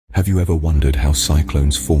Have you ever wondered how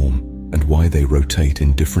cyclones form and why they rotate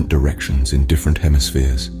in different directions in different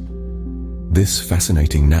hemispheres? This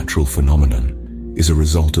fascinating natural phenomenon is a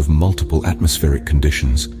result of multiple atmospheric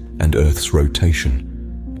conditions and Earth's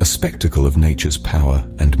rotation, a spectacle of nature's power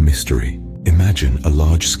and mystery. Imagine a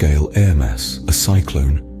large-scale air mass, a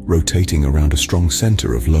cyclone, rotating around a strong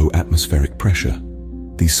center of low atmospheric pressure.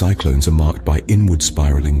 These cyclones are marked by inward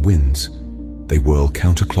spiraling winds. They whirl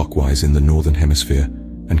counterclockwise in the northern hemisphere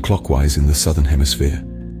and clockwise in the southern hemisphere.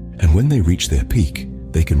 And when they reach their peak,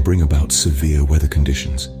 they can bring about severe weather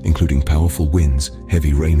conditions, including powerful winds,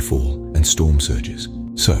 heavy rainfall, and storm surges.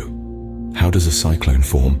 So, how does a cyclone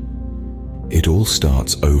form? It all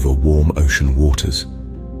starts over warm ocean waters.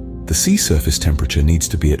 The sea surface temperature needs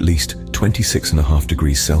to be at least 26.5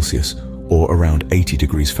 degrees Celsius or around 80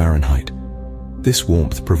 degrees Fahrenheit. This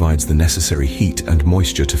warmth provides the necessary heat and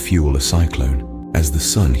moisture to fuel a cyclone. As the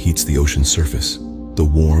sun heats the ocean surface, the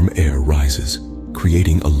warm air rises,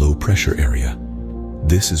 creating a low-pressure area.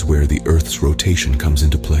 This is where the Earth's rotation comes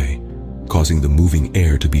into play, causing the moving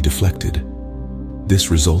air to be deflected. This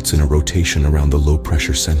results in a rotation around the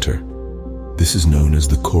low-pressure center. This is known as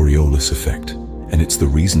the Coriolis effect, and it's the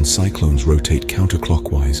reason cyclones rotate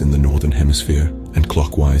counterclockwise in the northern hemisphere and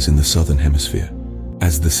clockwise in the southern hemisphere.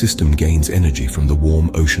 As the system gains energy from the warm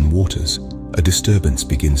ocean waters, a disturbance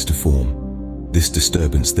begins to form. This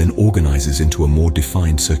disturbance then organizes into a more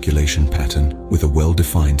defined circulation pattern with a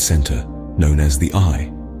well-defined center, known as the eye.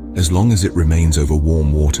 As long as it remains over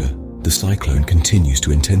warm water, the cyclone continues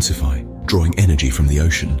to intensify, drawing energy from the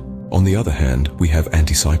ocean. On the other hand, we have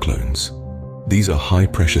anticyclones. These are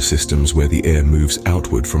high-pressure systems where the air moves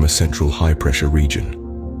outward from a central high-pressure region.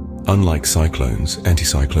 Unlike cyclones,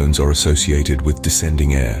 anticyclones are associated with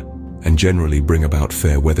descending air and generally bring about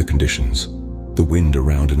fair weather conditions. The wind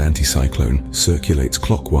around an anticyclone circulates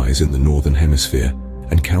clockwise in the northern hemisphere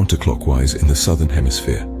and counterclockwise in the southern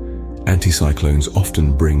hemisphere. Anticyclones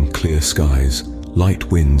often bring clear skies, light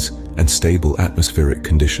winds, and stable atmospheric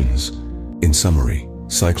conditions. In summary,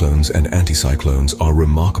 cyclones and anticyclones are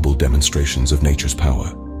remarkable demonstrations of nature's power.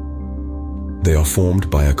 They are formed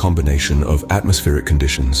by a combination of atmospheric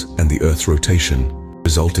conditions and the Earth's rotation,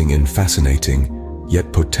 resulting in fascinating,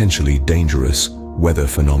 yet potentially dangerous, weather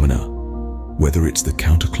phenomena. Whether it's the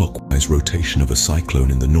counterclockwise rotation of a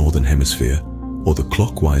cyclone in the northern hemisphere or the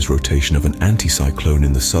clockwise rotation of an anticyclone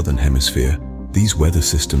in the southern hemisphere, these weather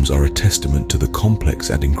systems are a testament to the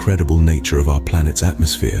complex and incredible nature of our planet's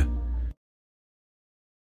atmosphere.